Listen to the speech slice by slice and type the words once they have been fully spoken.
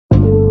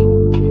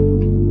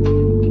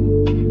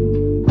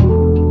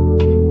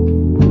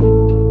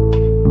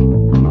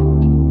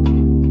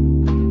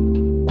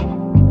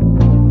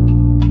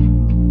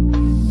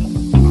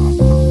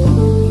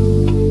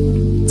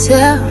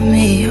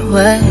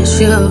what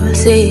you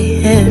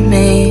see in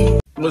me.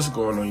 What's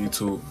going on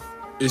YouTube?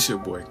 It's your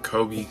boy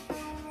Coby,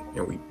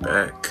 and we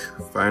back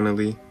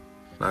finally.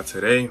 Now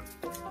today,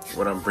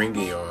 what I'm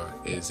bringing y'all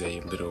is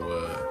a little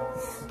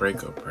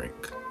breakup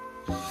prank.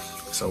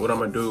 So what I'm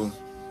gonna do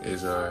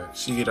is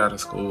she get out of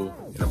school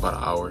in about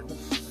an hour.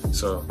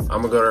 So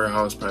I'm gonna go to her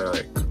house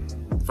probably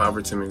like 5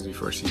 or 10 minutes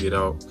before she get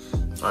out.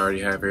 I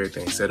already have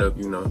everything set up,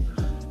 you know.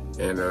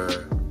 And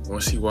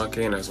once she walk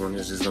in, that's when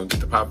it's just gonna get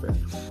to popping.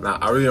 Now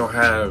I really don't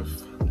have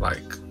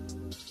like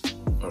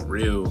a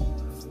real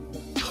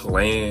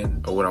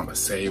plan of what I'm gonna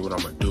say, what I'm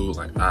gonna do.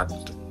 Like I'm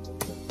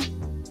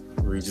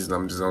just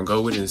gonna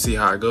go with it and see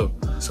how I go.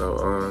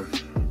 So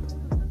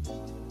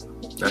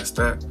that's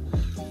that.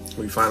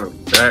 We finally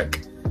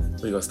back.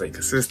 We gonna stay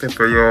consistent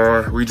for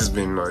y'all. We just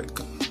been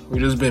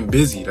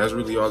busy. That's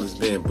really all it's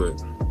been.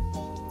 But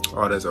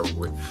all that's over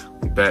with.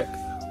 We back.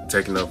 We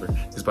taking over.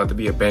 It's about to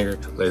be a banger.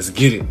 Let's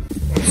get it.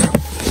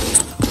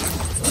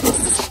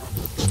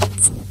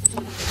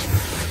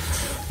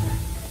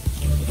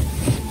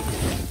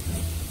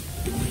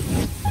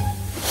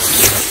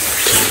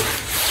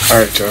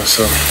 Alright y'all,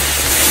 so I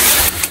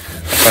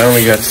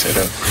finally got it set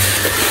up.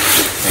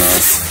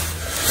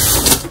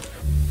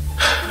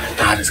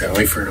 Now I just gotta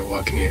wait for her to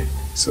walk in.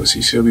 So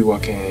she should be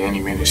walking in any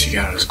minute. She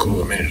got out of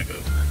school a minute ago.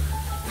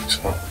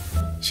 So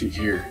she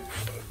here.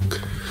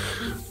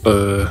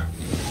 I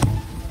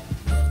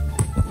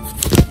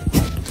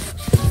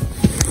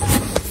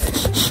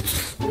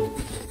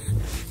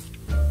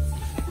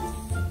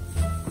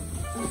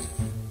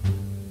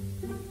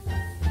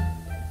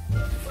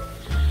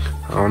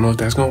don't know if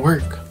that's gonna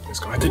work. It's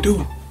gonna have to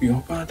do. We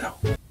gonna find out.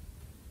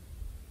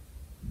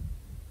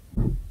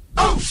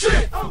 Oh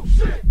shit! Oh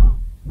shit!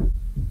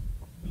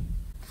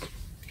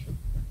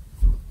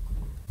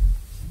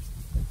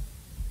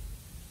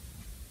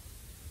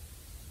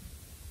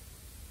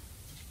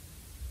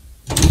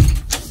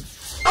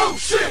 Oh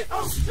shit!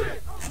 Oh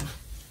shit!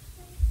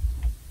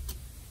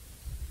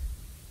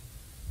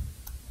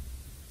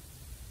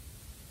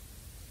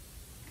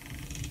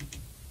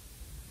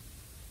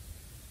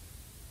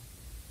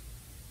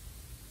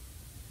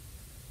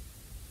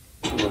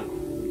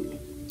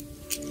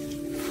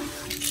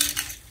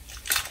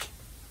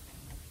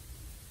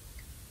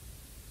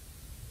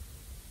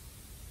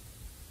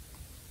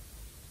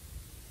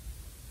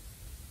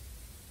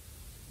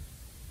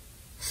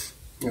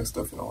 Got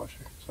stuff in the washer,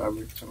 so I'll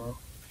break it tomorrow.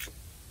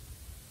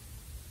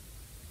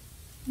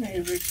 Are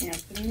you breaking up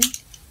with me?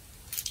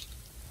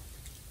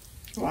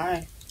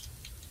 Why?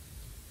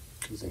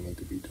 Because they need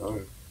to be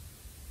done.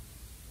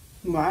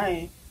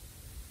 Why?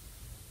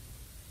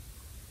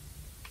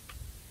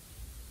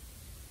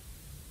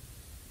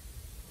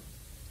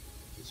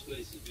 This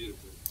place is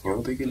beautiful. You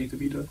don't think it need to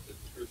be done?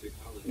 Perfect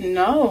holiday.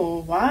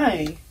 No,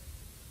 why?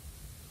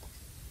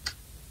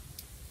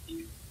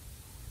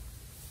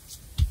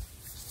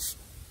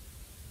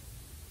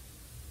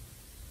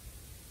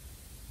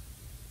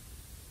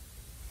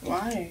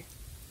 Why?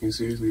 You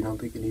seriously don't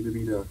think it need to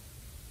be done?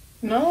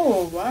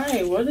 No,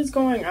 why? What is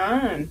going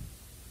on?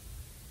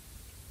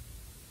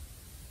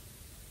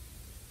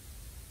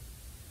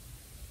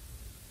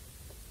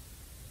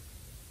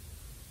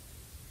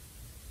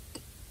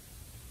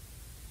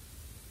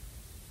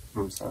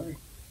 I'm sorry.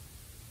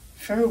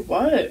 For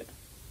what?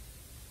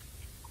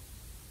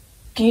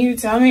 Can you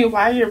tell me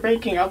why you're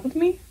breaking up with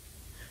me?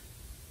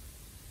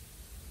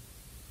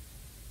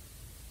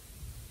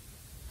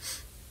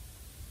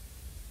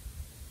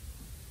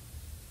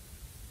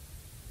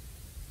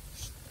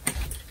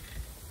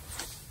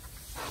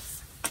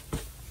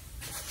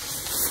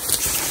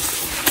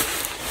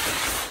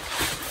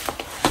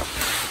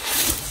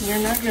 You're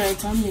not gonna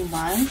tell me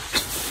why?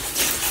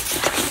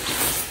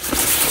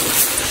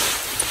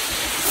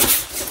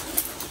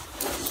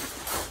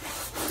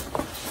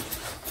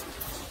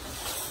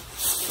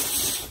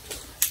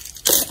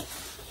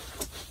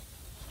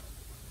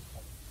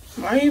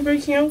 Why are you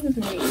breaking up with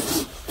me?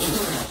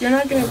 You're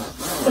not gonna,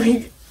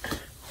 like...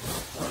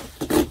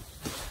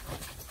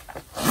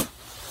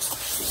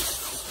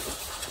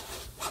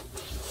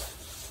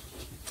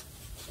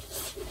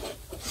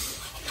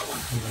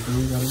 Maybe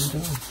we gotta be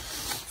done.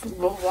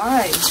 But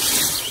why?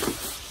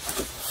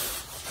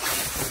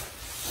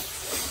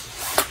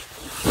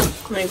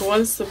 Like,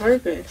 what's the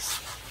purpose?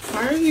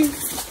 Why are you...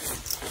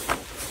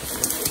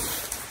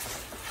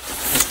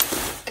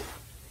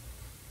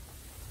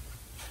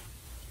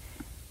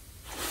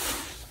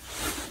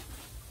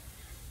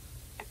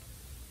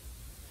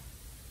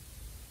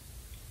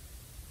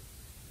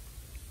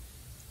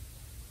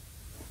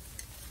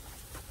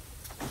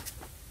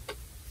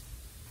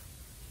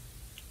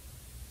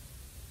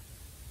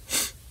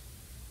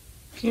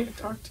 Can't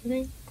talk to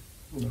me?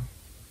 No.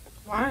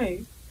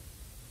 Why?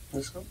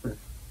 It's over.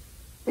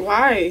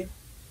 Why?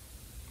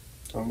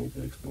 Don't need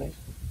an explanation.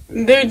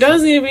 There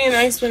does need to be an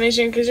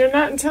explanation because you're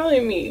not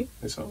telling me.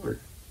 It's over.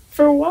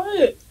 For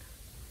what?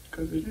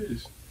 Because it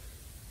is.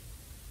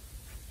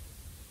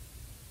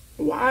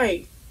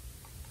 Why?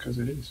 Because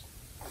it is.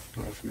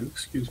 If you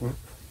excuse me,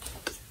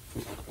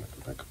 I'm not gonna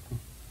go back up.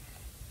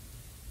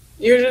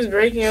 You're just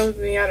breaking up with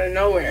me out of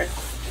nowhere.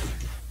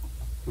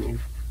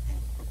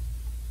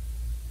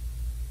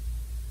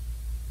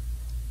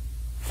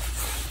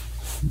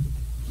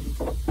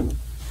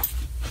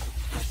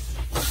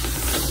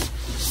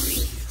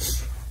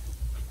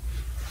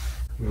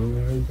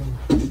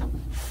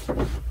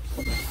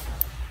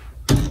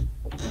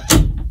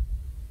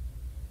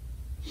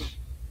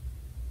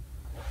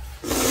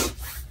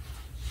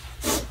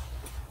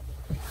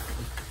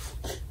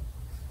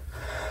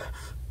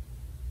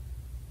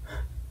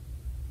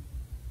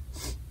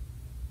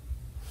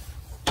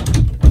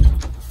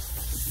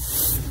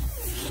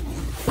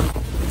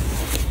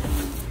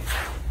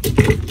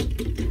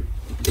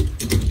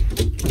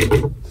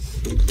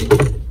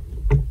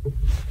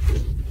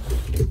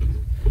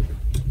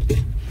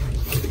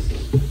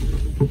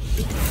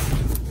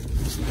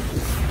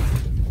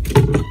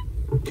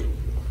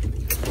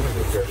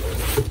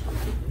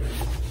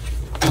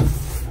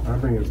 I'll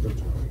bring it up.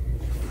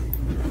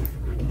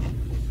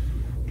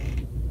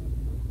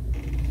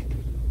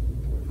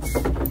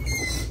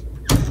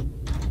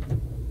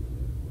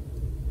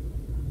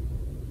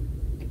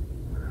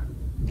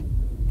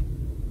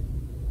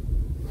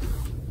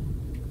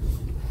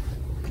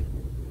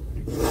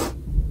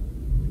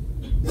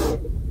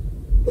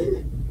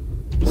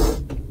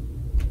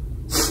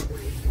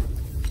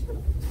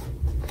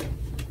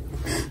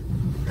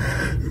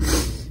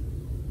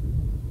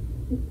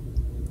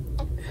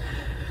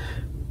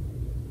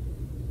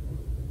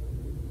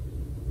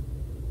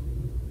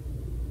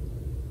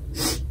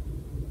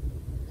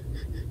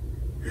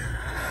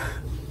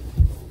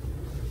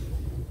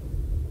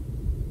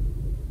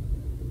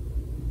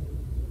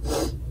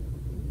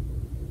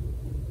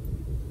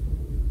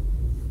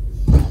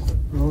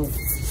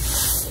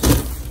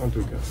 I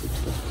do got some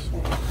stuff.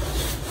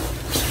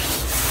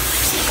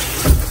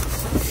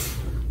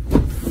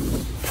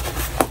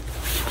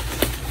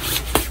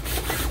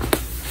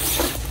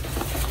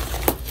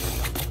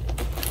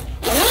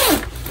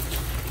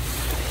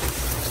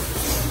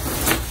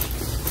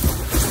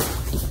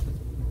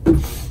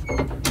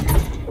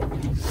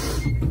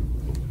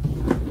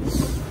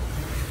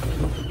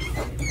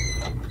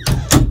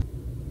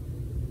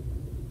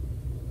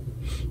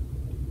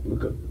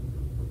 Look up.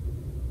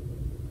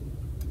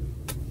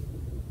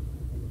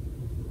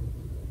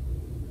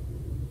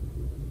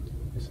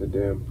 It's a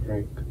damn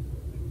prank.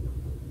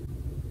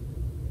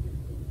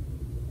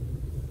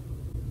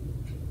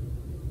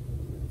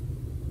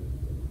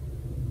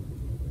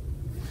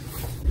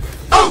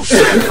 Oh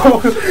shit!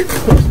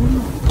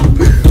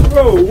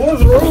 Bro,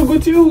 what's wrong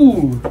with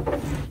you?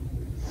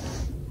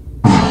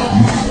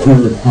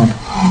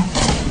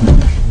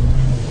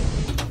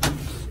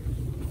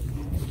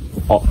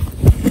 Oh.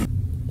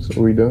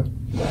 So we done?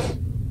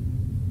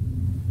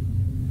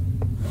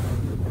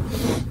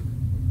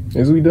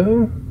 Is we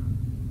done?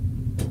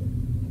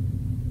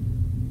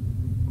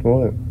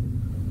 What?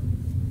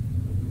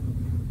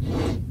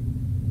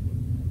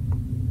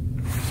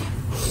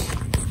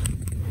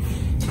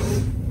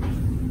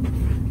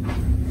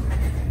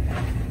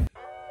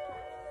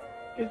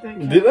 Get that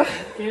camera. Did I?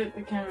 Get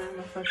the camera in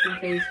my fucking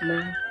face,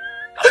 man.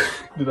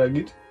 Did I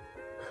get you?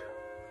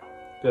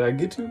 Did I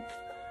get you?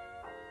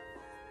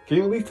 Can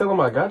you at least tell him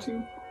I got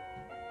you?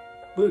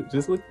 Look,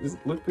 just look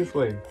this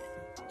way.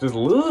 Just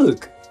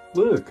look.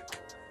 Look.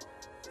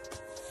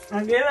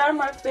 Now get out of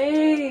my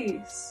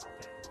face.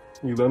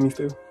 You love me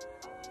still?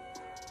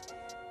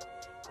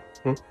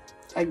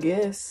 I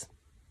guess.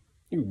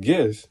 You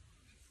guess.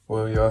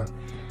 Well, y'all,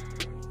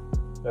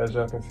 as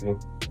y'all can see,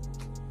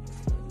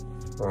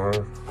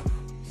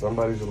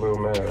 somebody's a little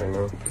mad right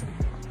now.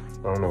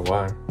 I don't know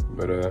why,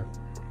 but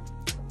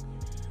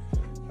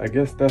I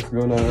guess that's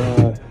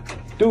gonna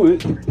do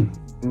it. You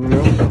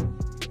know?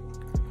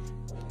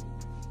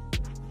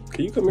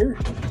 Can you come here?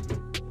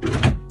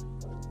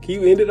 Can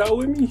you end it out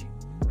with me?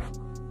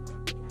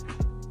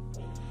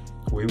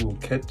 We will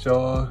catch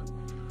y'all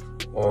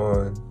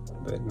on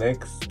the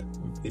next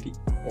video.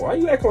 Why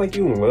you acting like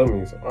you don't love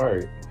me?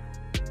 Alright.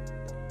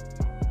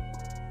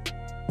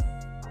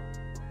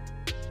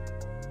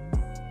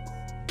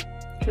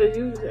 Cause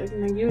you was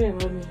acting like you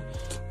didn't love me.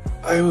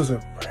 It was a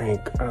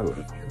prank. I love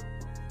you.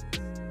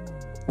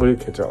 We'll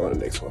catch y'all on the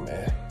next one,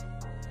 man.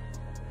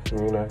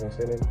 You're not gonna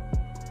say that?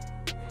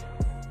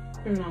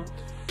 No.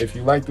 If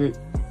you liked it,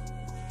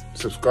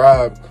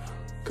 subscribe,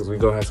 because we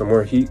gonna have some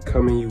more heat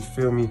coming, you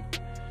feel me?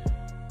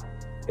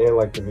 And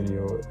like the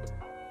video up.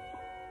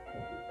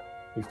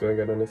 You still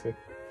got nothing to say?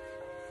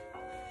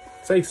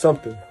 Say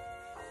something.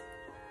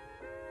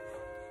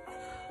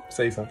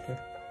 Say something.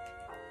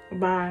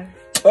 Bye.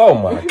 Oh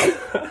my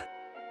God.